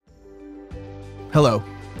Hello,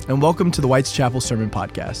 and welcome to the White's Chapel Sermon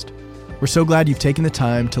Podcast. We're so glad you've taken the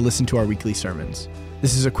time to listen to our weekly sermons.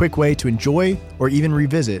 This is a quick way to enjoy or even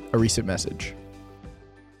revisit a recent message.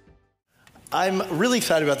 I'm really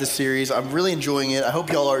excited about this series. I'm really enjoying it. I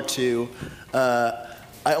hope y'all are too. I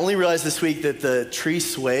only realized this week that the tree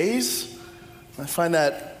sways. I find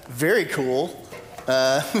that very cool.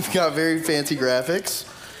 We've got very fancy graphics.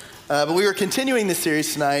 But we are continuing this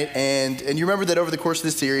series tonight, and you remember that over the course of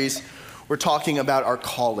this series, we're talking about our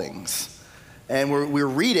callings. And we're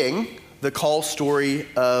reading the call story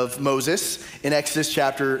of Moses in Exodus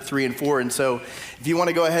chapter 3 and 4. And so if you want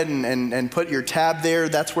to go ahead and put your tab there,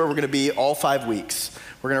 that's where we're going to be all 5 weeks.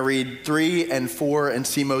 We're going to read 3 and 4 and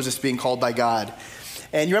see Moses being called by God.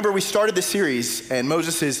 And you remember we started this series, and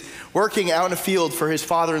Moses is working out in a field for his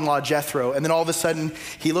father-in-law Jethro, and then all of a sudden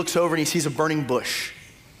he looks over and he sees a burning bush.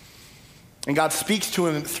 And God speaks to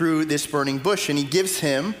him through this burning bush, and he gives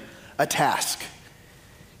him a task.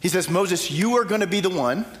 He says, Moses, you are going to be the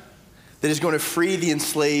one that is going to free the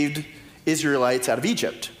enslaved Israelites out of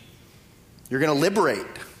Egypt. You're going to liberate.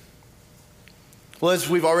 Well, as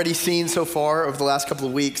we've already seen so far over the last couple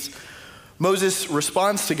of weeks, Moses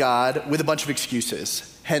responds to God with a bunch of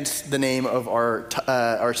excuses, hence the name of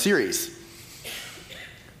our series.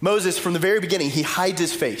 Moses, from the very beginning, he hides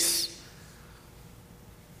his face.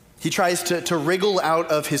 He tries to wriggle out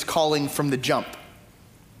of his calling from the jump.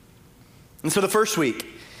 And so the first week,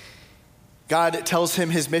 God tells him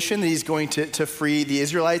his mission, that he's going to free the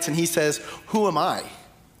Israelites, and he says, who am I?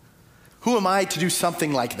 Who am I to do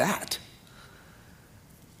something like that?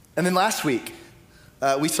 And then last week,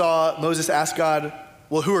 we saw Moses ask God,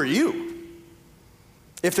 well, who are you?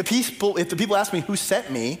 If the people ask me who sent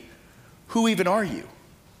me, who even are you?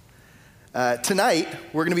 Tonight,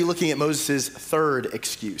 we're going to be looking at Moses' third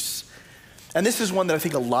excuse. And this is one that I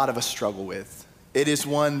think a lot of us struggle with. It is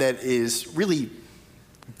one that is really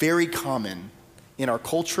very common in our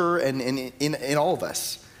culture and in all of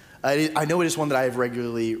us. I know it is one that I have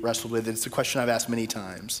regularly wrestled with. It's a question I've asked many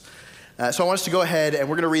times. So I want us to go ahead and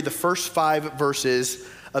we're going to read the first 5 verses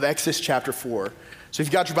of Exodus chapter 4. So if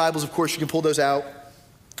you've got your Bibles, of course, you can pull those out.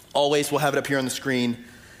 Always, we'll have it up here on the screen.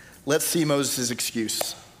 Let's see Moses' excuse.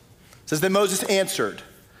 It says, then Moses answered,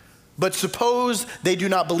 but suppose they do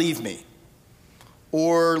not believe me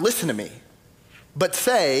or listen to me, but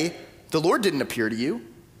say, the Lord didn't appear to you.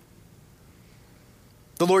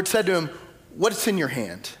 The Lord said to him, what's in your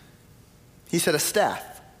hand? He said, a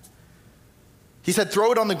staff. He said,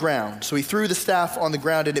 throw it on the ground. So he threw the staff on the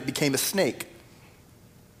ground and it became a snake.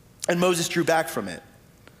 And Moses drew back from it.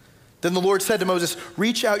 Then the Lord said to Moses,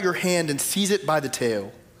 reach out your hand and seize it by the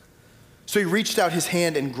tail. So he reached out his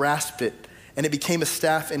hand and grasped it, and it became a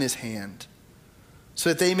staff in his hand, so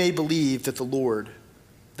that they may believe that the Lord,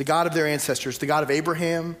 the God of their ancestors, the God of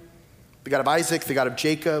Abraham, the God of Isaac, the God of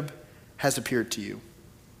Jacob, has appeared to you.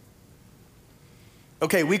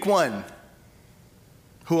 Okay, week 1,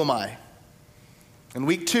 who am I? And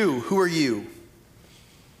week 2, who are you?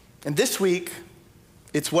 And this week,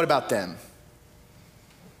 it's what about them?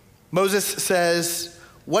 Moses says,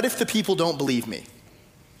 what if the people don't believe me?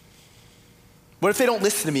 What if they don't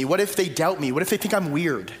listen to me? What if they doubt me? What if they think I'm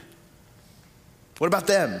weird? What about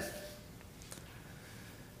them?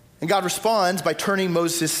 And God responds by turning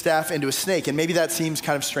Moses' staff into a snake. And maybe that seems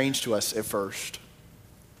kind of strange to us at first.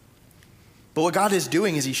 But what God is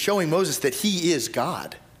doing is he's showing Moses that he is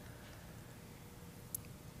God.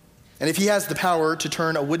 And if he has the power to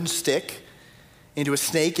turn a wooden stick into a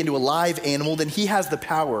snake, into a live animal, then he has the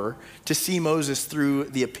power to see Moses through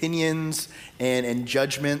the opinions and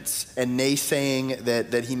judgments and naysaying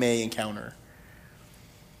that he may encounter.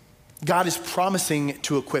 God is promising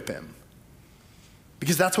to equip him,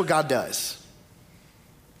 because that's what God does.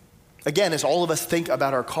 Again, as all of us think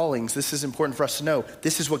about our callings, this is important for us to know.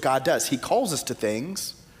 This is what God does. He calls us to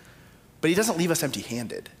things, but he doesn't leave us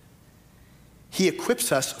empty-handed. He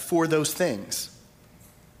equips us for those things.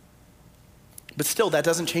 But still, that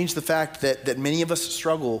doesn't change the fact that many of us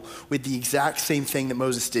struggle with the exact same thing that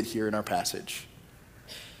Moses did here in our passage.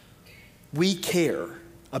 We care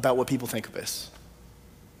about what people think of us.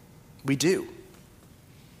 We do.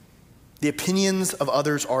 The opinions of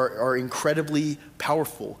others are incredibly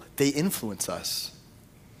powerful. They influence us.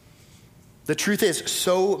 The truth is,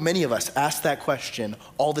 so many of us ask that question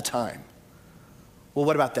all the time. Well,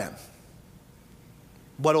 what about them?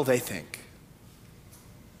 What'll they think?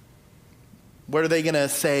 What are they going to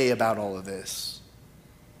say about all of this?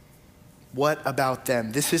 What about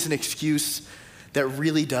them? This is an excuse that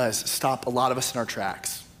really does stop a lot of us in our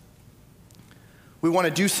tracks. We want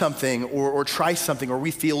to do something or try something, or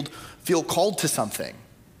we feel called to something.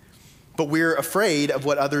 but we're afraid of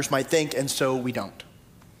what others might think, and so we don't.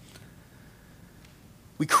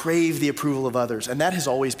 We crave the approval of others, and that has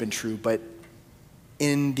always been true, but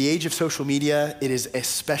in the age of social media, it is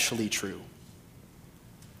especially true.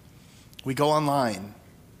 We go online,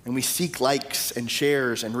 and we seek likes and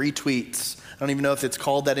shares and retweets. I don't even know if it's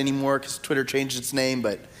called that anymore because Twitter changed its name,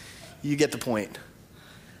 but you get the point.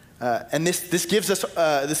 And this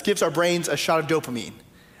gives our brains a shot of dopamine,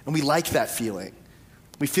 and we like that feeling.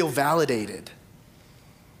 We feel validated.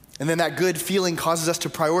 And then that good feeling causes us to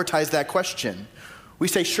prioritize that question. We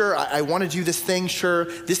say, sure, I want to do this thing. Sure,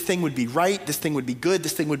 this thing would be right. This thing would be good.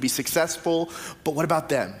 This thing would be successful. But what about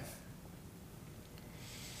them?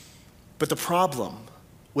 But the problem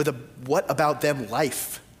with a what about them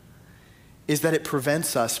life is that it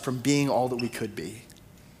prevents us from being all that we could be.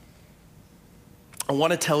 I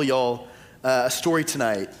want to tell y'all a story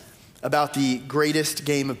tonight about the greatest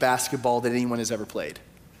game of basketball that anyone has ever played.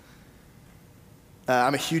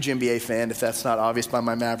 I'm a huge NBA fan, if that's not obvious by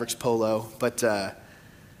my Mavericks polo, but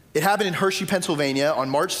it happened in Hershey, Pennsylvania on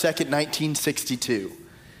March 2nd, 1962.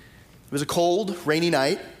 It was a cold, rainy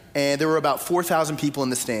night, and there were about 4,000 people in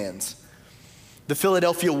the stands. The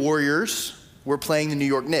Philadelphia Warriors were playing the New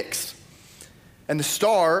York Knicks. And the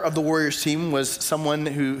star of the Warriors team was someone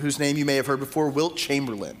whose name you may have heard before, Wilt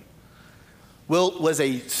Chamberlain. Wilt was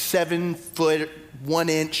a 7-foot,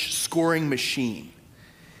 1-inch scoring machine.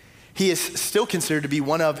 He is still considered to be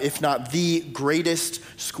one of, if not the greatest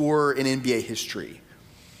scorer in NBA history.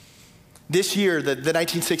 This year, the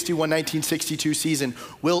 1961-1962 season,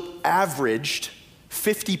 Wilt averaged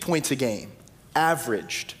 50 points a game.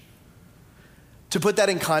 Averaged. To put that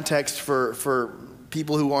in context for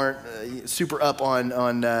people who aren't super up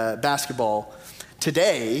on basketball,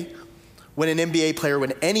 today, when an NBA player,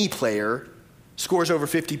 when any player scores over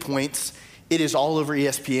 50 points, it is all over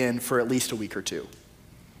ESPN for at least a week or two.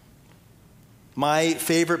 My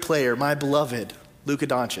favorite player, my beloved, Luka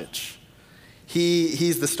Doncic.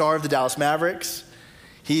 He's the star of the Dallas Mavericks.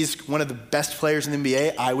 He's one of the best players in the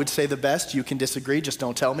NBA. I would say the best. You can disagree, just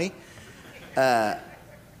don't tell me. But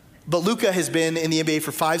Luka has been in the NBA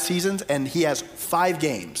for 5 seasons, and he has 5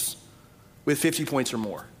 games with 50 points or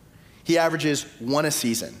more. He averages 1 a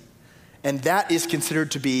season. And that is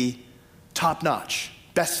considered to be top-notch,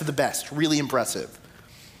 best of the best, really impressive.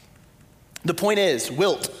 The point is,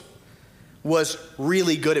 Wilt was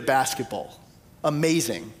really good at basketball.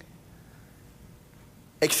 Amazing.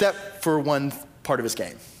 Except for one part of his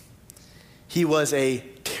game. He was a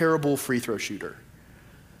terrible free throw shooter.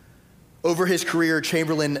 Over his career,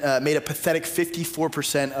 Chamberlain made a pathetic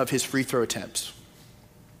 54% of his free throw attempts.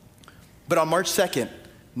 But on March 2nd,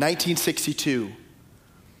 1962,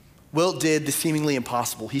 Wilt did the seemingly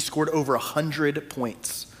impossible. He scored over 100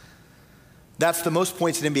 points. That's the most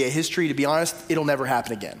points in NBA history. To be honest, it'll never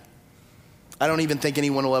happen again. I don't even think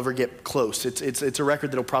anyone will ever get close. It's a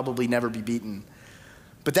record that'll probably never be beaten.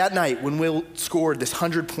 But that night, when Wilt scored this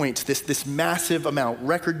 100 points, this massive amount,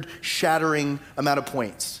 record-shattering amount of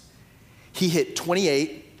points, he hit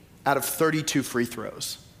 28 out of 32 free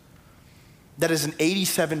throws. That is an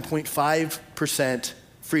 87.5%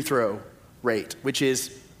 free throw rate, which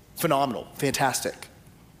is phenomenal, fantastic.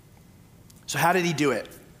 So how did he do it?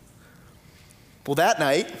 Well, that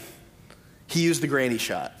night, he used the granny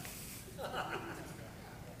shot.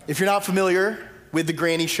 If you're not familiar with the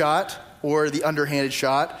granny shot or the underhanded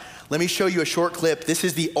shot, let me show you a short clip. This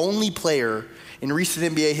is the only player in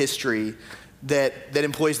recent NBA history that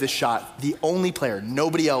employs this shot. The only player.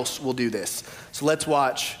 Nobody else will do this. So let's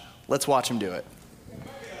watch him do it.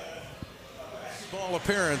 Ball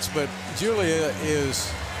appearance, but Julia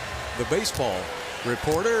is the baseball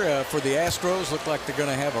reporter for the Astros. Look like they're going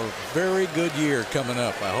to have a very good year coming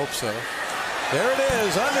up. I hope so. There it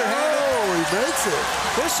is, underhanded. Oh, he makes it.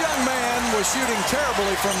 This young man was shooting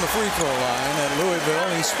terribly from the free throw line at Louisville,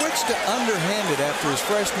 and he switched to underhanded after his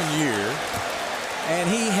freshman year. And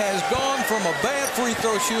he has gone from a bad free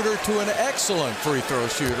throw shooter to an excellent free throw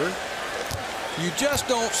shooter. You just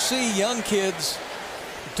don't see young kids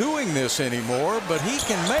doing this anymore, but he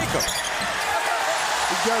can make them.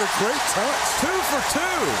 He got a great touch. 2 for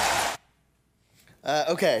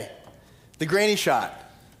 2. Okay, the granny shot.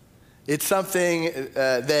 It's something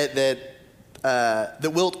that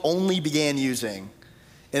Wilt only began using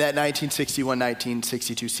in that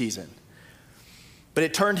 1961-1962 season. But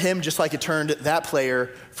it turned him, just like it turned that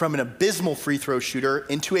player, from an abysmal free throw shooter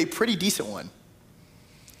into a pretty decent one.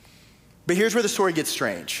 But here's where the story gets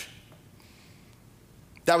strange.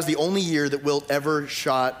 That was the only year that Wilt ever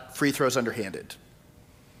shot free throws underhanded.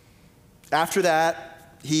 After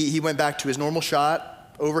that, he went back to his normal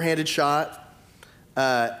shot, overhanded shot,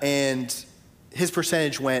 and his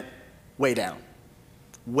percentage went way down.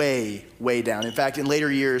 Way, way down. In fact, in later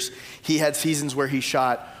years, he had seasons where he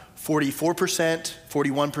shot 44%,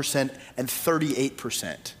 41%, and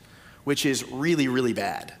 38%, which is really, really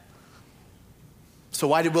bad. So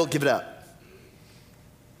why did Wilt give it up?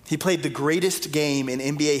 He played the greatest game in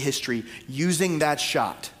NBA history using that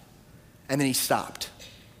shot, and then he stopped.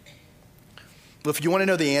 Well, if you want to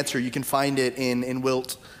know the answer, you can find it in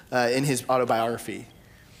Wilt, in his autobiography.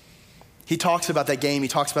 He talks about that game, he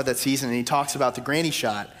talks about that season, and he talks about the granny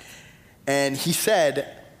shot. And he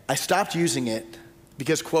said, I stopped using it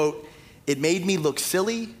because, quote, it made me look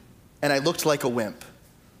silly and I looked like a wimp.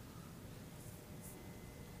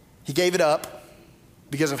 He gave it up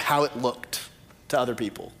because of how it looked to other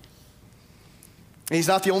people. And he's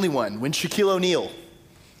not the only one. When Shaquille O'Neal,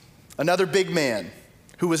 another big man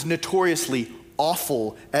who was notoriously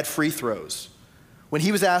awful at free throws, when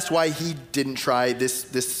he was asked why he didn't try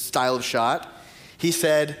this style of shot, he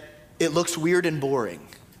said, it looks weird and boring.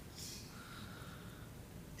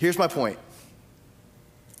 Here's my point.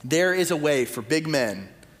 There is a way for big men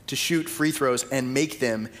to shoot free throws and make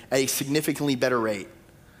them at a significantly better rate.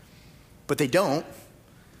 But they don't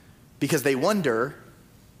because they wonder,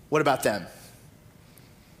 what about them?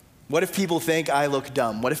 What if people think I look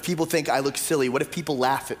dumb? What if people think I look silly? What if people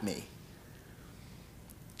laugh at me?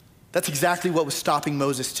 That's exactly what was stopping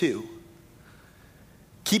Moses too.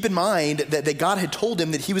 Keep in mind that God had told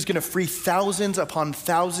him that he was going to free thousands upon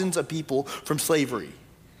thousands of people from slavery.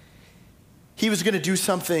 He was going to do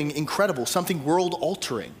something incredible, something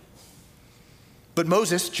world-altering. But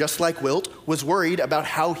Moses, just like Wilt, was worried about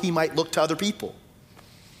how he might look to other people.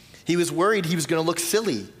 He was worried he was going to look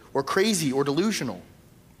silly or crazy or delusional.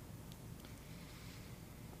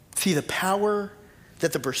 See, the power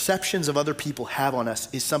that the perceptions of other people have on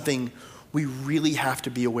us is something we really have to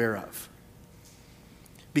be aware of.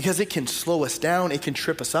 Because it can slow us down, it can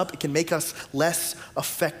trip us up, it can make us less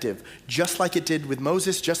effective, just like it did with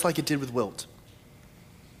Moses, just like it did with Wilt.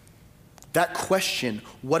 That question,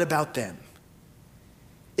 what about them?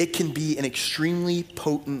 It can be an extremely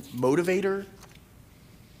potent motivator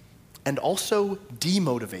and also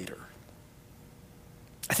demotivator.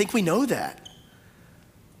 I think we know that.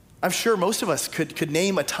 I'm sure most of us could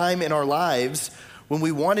name a time in our lives when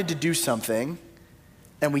we wanted to do something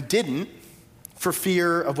and we didn't for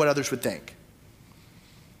fear of what others would think.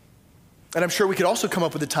 And I'm sure we could also come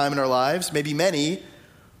up with a time in our lives, maybe many,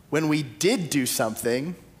 when we did do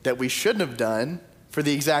something that we shouldn't have done for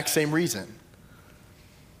the exact same reason.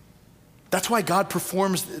 That's why God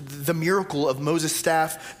performs the miracle of Moses'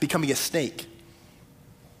 staff becoming a snake.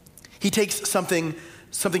 He takes something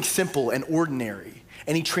simple and ordinary,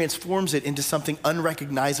 and he transforms it into something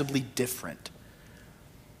unrecognizably different.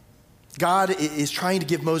 God is trying to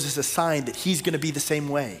give Moses a sign that he's going to be the same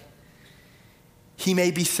way. He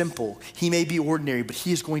may be simple, he may be ordinary, but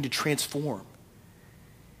he is going to transform.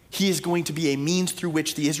 He is going to be a means through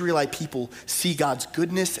which the Israelite people see God's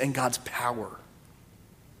goodness and God's power.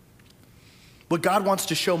 What God wants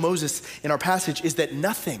to show Moses in our passage is that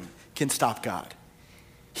nothing can stop God.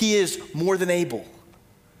 He is more than able.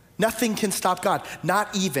 Nothing can stop God,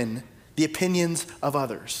 not even the opinions of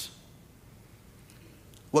others.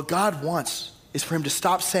 What God wants is for him to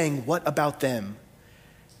stop saying, what about them?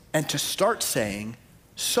 And to start saying,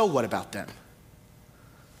 so what about them?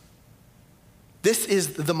 This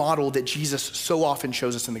is the model that Jesus so often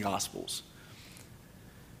shows us in the Gospels.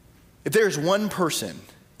 If there is one person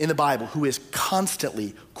in the Bible who is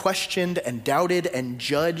constantly questioned and doubted and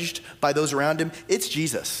judged by those around him, it's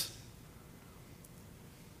Jesus.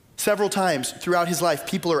 Several times throughout his life,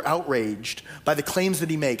 people are outraged by the claims that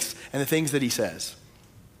he makes and the things that he says.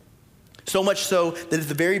 So much so that at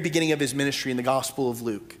the very beginning of his ministry in the Gospel of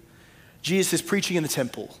Luke, Jesus is preaching in the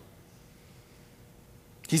temple.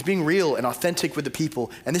 He's being real and authentic with the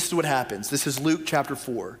people, and this is what happens. This is Luke chapter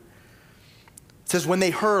 4. It says, when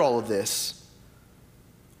they heard all of this,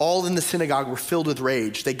 all in the synagogue were filled with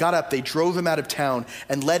rage. They got up, they drove him out of town,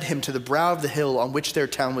 and led him to the brow of the hill on which their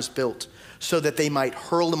town was built, so that they might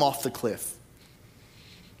hurl him off the cliff.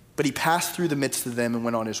 But he passed through the midst of them and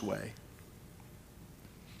went on his way.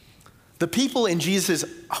 The people in Jesus'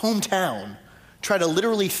 hometown try to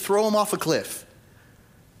literally throw him off a cliff.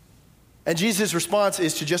 And Jesus' response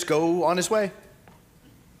is to just go on his way,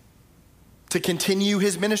 to continue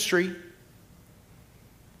his ministry.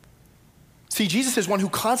 See, Jesus is one who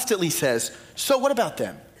constantly says, so what about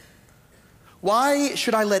them? Why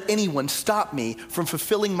should I let anyone stop me from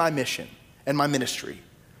fulfilling my mission and my ministry?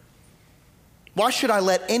 Why should I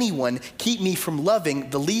let anyone keep me from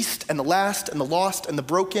loving the least and the last and the lost and the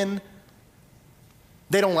broken?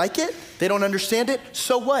 They don't like it. They don't understand it.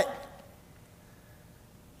 So what?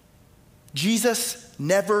 Jesus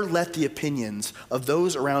never let the opinions of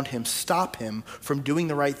those around him stop him from doing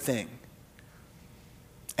the right thing.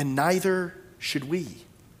 And neither should we.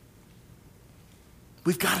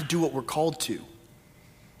 We've got to do what we're called to.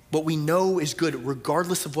 What we know is good,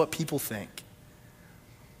 regardless of what people think.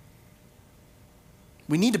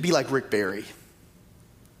 We need to be like Rick Barry.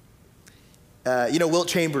 Wilt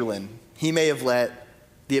Chamberlain, he may have let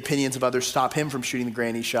the opinions of others stop him from shooting the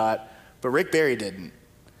granny shot, but Rick Barry didn't.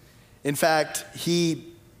 In fact,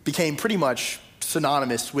 he became pretty much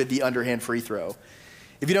synonymous with the underhand free throw.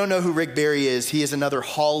 If you don't know who Rick Barry is, he is another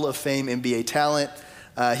Hall of Fame NBA talent.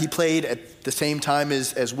 He played at the same time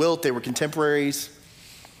as Wilt. They were contemporaries.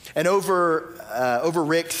 And over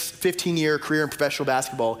Rick's 15-year career in professional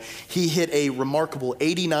basketball, he hit a remarkable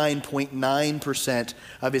 89.9%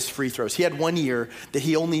 of his free throws. He had one year that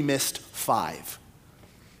he only missed 5.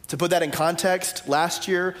 To put that in context, last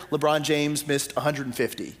year, LeBron James missed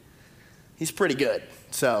 150. He's pretty good.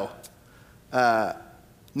 So,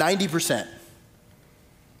 90%.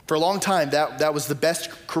 For a long time, that was the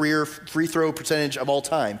best career free throw percentage of all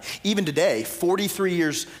time. Even today, 43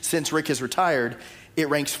 years since Rick has retired, it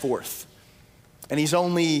ranks 4th. And he's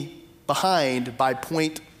only behind by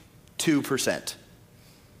 0.2%.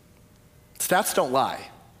 Stats don't lie.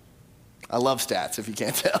 I love stats, if you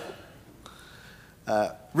can't tell.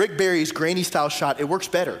 Rick Barry's granny-style shot, it works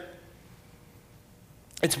better.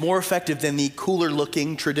 It's more effective than the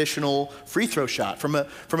cooler-looking traditional free throw shot. From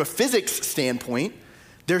a physics standpoint,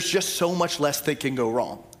 there's just so much less that can go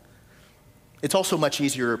wrong. It's also much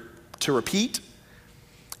easier to repeat.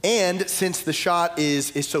 And since the shot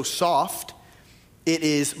is so soft, it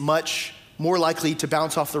is much more likely to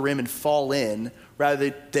bounce off the rim and fall in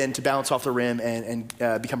rather than to bounce off the rim and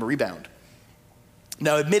become a rebound.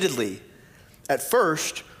 Now, admittedly, at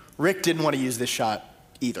first, Rick didn't want to use this shot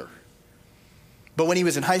either. But when he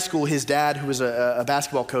was in high school, his dad, who was a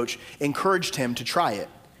basketball coach, encouraged him to try it.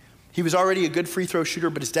 He was already a good free throw shooter,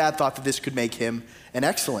 but his dad thought that this could make him an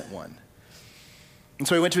excellent one. And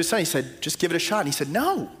so he went to his son, he said, just give it a shot. And he said,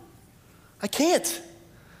 no, I can't.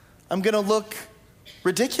 I'm going to look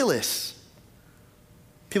ridiculous.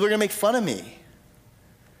 People are going to make fun of me.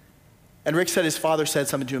 And Rick said his father said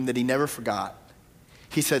something to him that he never forgot.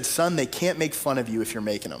 He said, son, they can't make fun of you if you're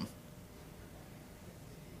making them.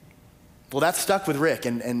 Well, that stuck with Rick,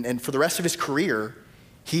 and for the rest of his career,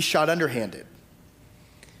 he shot underhanded.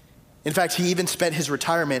 In fact, he even spent his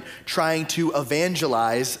retirement trying to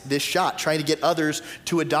evangelize this shot, trying to get others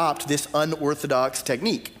to adopt this unorthodox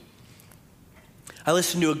technique. I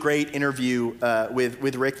listened to a great interview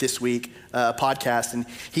with Rick this week, a podcast, and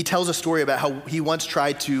he tells a story about how he once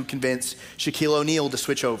tried to convince Shaquille O'Neal to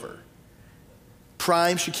switch over.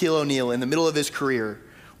 Prime Shaquille O'Neal, in the middle of his career,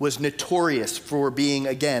 was notorious for being,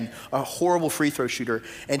 again, a horrible free throw shooter,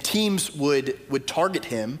 and teams would target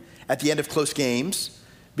him at the end of close games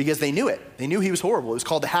because they knew it. They knew he was horrible. It was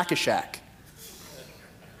called the Hack-a-Shack.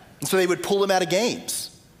 And so they would pull him out of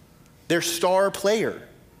games. Their star player,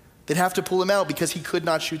 they'd have to pull him out because he could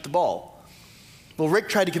not shoot the ball. Well, Rick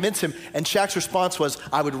tried to convince him, and Shaq's response was,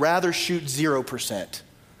 I would rather shoot 0%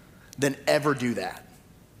 than ever do that.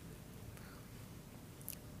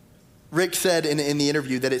 Rick said in the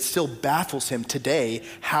interview that it still baffles him today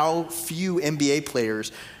how few NBA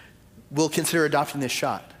players will consider adopting this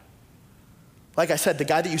shot. Like I said, the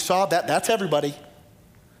guy that you saw, that's everybody.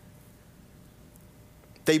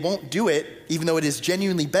 They won't do it, even though it is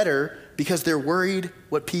genuinely better, because they're worried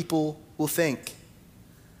what people will think.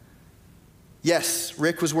 Yes,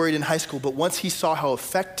 Rick was worried in high school, but once he saw how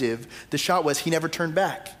effective the shot was, he never turned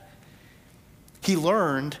back. He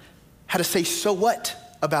learned how to say so what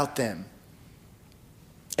about them.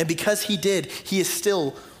 And because he did, he is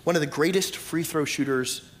still one of the greatest free throw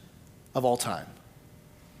shooters of all time.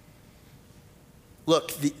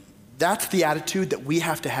 Look, that's the attitude that we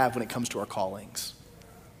have to have when it comes to our callings.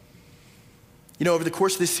 You know, over the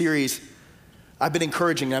course of this series, I've been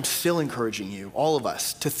encouraging, and I'm still encouraging you, all of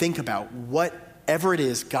us, to think about whatever it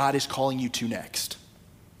is God is calling you to next.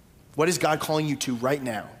 What is God calling you to right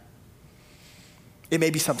now? It may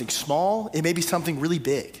be something small. It may be something really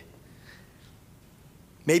big.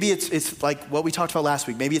 Maybe it's like what we talked about last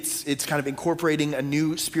week. Maybe it's kind of incorporating a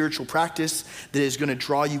new spiritual practice that is going to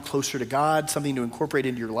draw you closer to God, something to incorporate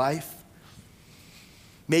into your life.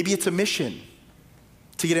 Maybe it's a mission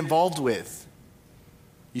to get involved with.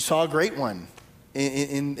 You saw a great one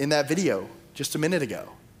in that video just a minute ago.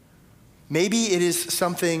 Maybe it is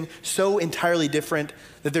something so entirely different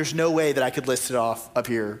that there's no way that I could list it off up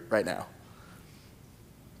here right now.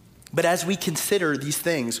 But as we consider these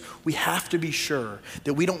things, we have to be sure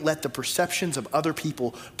that we don't let the perceptions of other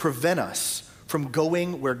people prevent us from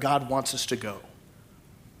going where God wants us to go.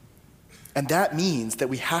 And that means that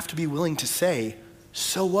we have to be willing to say,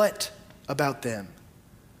 so what about them?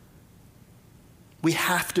 We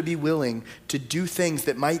have to be willing to do things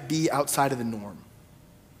that might be outside of the norm.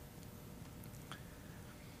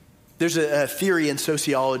 There's a theory in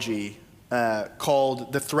sociology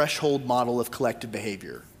called the threshold model of collective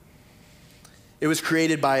behavior. It was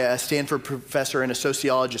created by a Stanford professor and a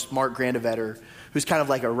sociologist, Mark Granovetter, who's kind of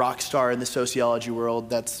like a rock star in the sociology world.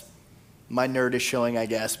 That's my nerd is showing, I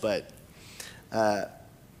guess, but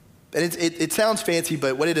it sounds fancy,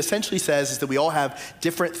 but what it essentially says is that we all have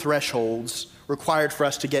different thresholds required for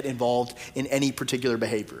us to get involved in any particular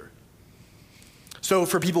behavior. So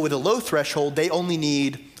for people with a low threshold, they only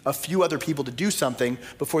need a few other people to do something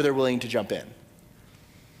before they're willing to jump in.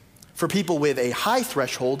 For people with a high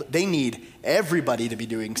threshold, they need everybody to be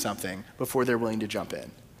doing something before they're willing to jump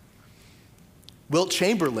in. Wilt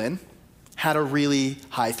Chamberlain had a really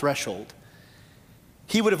high threshold.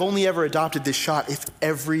 He would have only ever adopted this shot if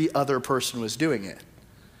every other person was doing it.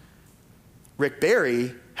 Rick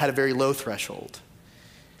Barry had a very low threshold.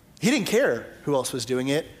 He didn't care who else was doing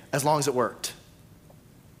it as long as it worked.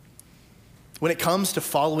 When it comes to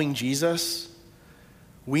following Jesus,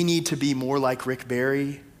 we need to be more like Rick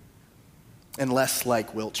Barry and less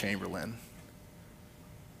like Wilt Chamberlain.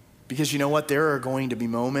 Because you know what? There are going to be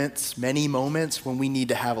moments, many moments, when we need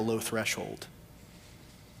to have a low threshold.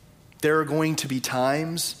 There are going to be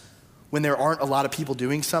times when there aren't a lot of people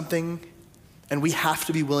doing something, and we have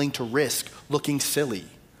to be willing to risk looking silly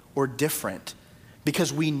or different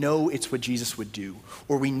because we know it's what Jesus would do,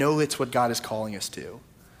 or we know it's what God is calling us to.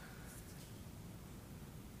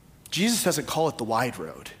 Jesus doesn't call it the wide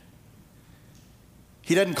road.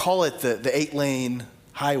 He doesn't call it the 8-lane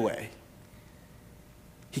highway.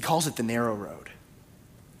 He calls it the narrow road.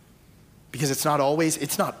 Because it's not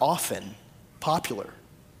often popular.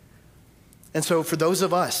 And so for those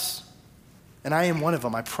of us, and I am one of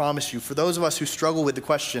them, I promise you, for those of us who struggle with the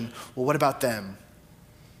question, well, what about them?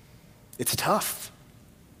 It's tough.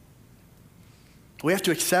 We have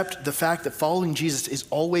to accept the fact that following Jesus is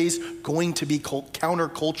always going to be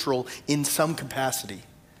countercultural in some capacity.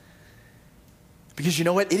 Because you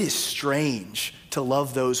know what? It is strange to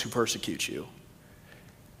love those who persecute you.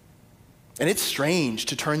 And it's strange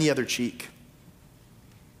to turn the other cheek.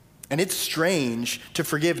 And it's strange to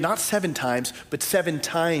forgive not 7 times, but 7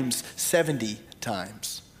 times 70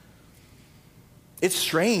 times. It's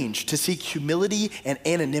strange to seek humility and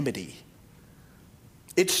anonymity.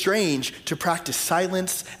 It's strange to practice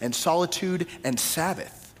silence and solitude and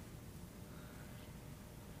Sabbath.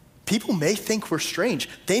 People may think we're strange.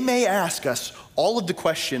 They may ask us all of the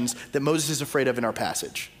questions that Moses is afraid of in our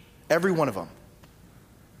passage. Every one of them.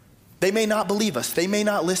 They may not believe us. They may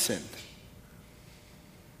not listen.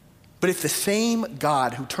 But if the same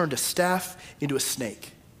God who turned a staff into a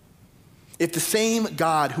snake, if the same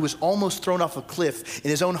God who was almost thrown off a cliff in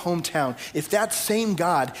his own hometown, if that same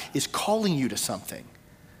God is calling you to something,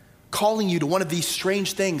 calling you to one of these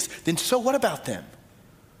strange things, then so what about them?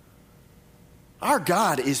 Our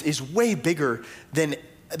God is way bigger than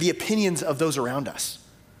the opinions of those around us.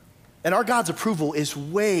 And our God's approval is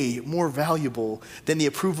way more valuable than the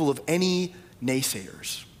approval of any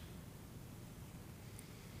naysayers.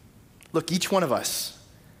 Look, each one of us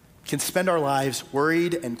can spend our lives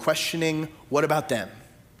worried and questioning, what about them?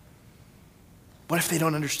 What if they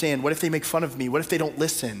don't understand? What if they make fun of me? What if they don't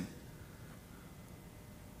listen?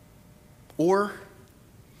 Or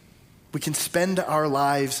we can spend our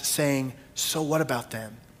lives saying, so what about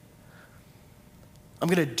them? I'm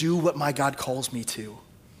going to do what my God calls me to.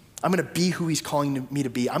 I'm going to be who he's calling me to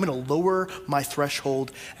be. I'm going to lower my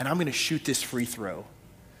threshold, and I'm going to shoot this free throw,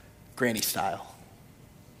 Granny style.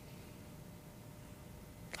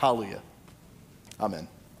 Hallelujah. Amen.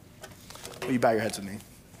 Will you bow your heads with me?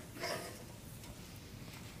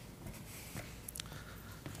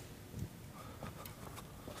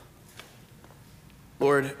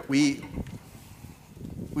 Lord, we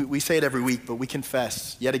say it every week, but we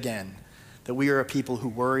confess yet again that we are a people who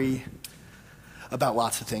worry about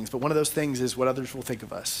lots of things, but one of those things is what others will think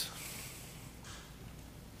of us.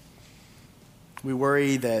 We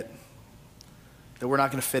worry that we're not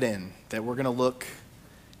going to fit in, that we're going to look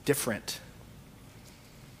different.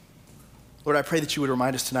 Lord, I pray that you would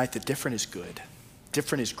remind us tonight that different is good.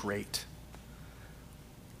 Different is great.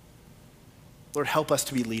 Lord, help us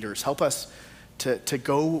to be leaders. Help us to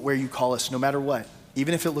go where you call us no matter what,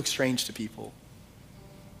 even if it looks strange to people,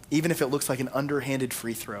 even if it looks like an underhanded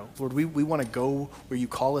free throw. Lord, we want to go where you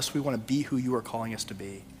call us. We want to be who you are calling us to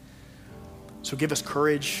be. So give us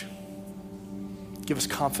courage. Give us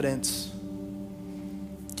confidence.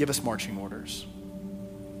 Give us marching orders.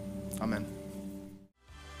 Amen.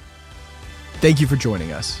 Thank you for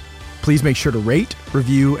joining us. Please make sure to rate,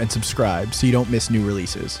 review, and subscribe so you don't miss new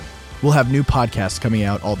releases. We'll have new podcasts coming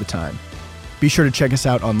out all the time. Be sure to check us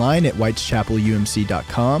out online at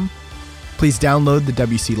whiteschapelumc.com. Please download the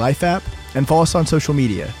WC Life app and follow us on social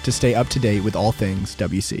media to stay up to date with all things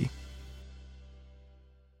WC.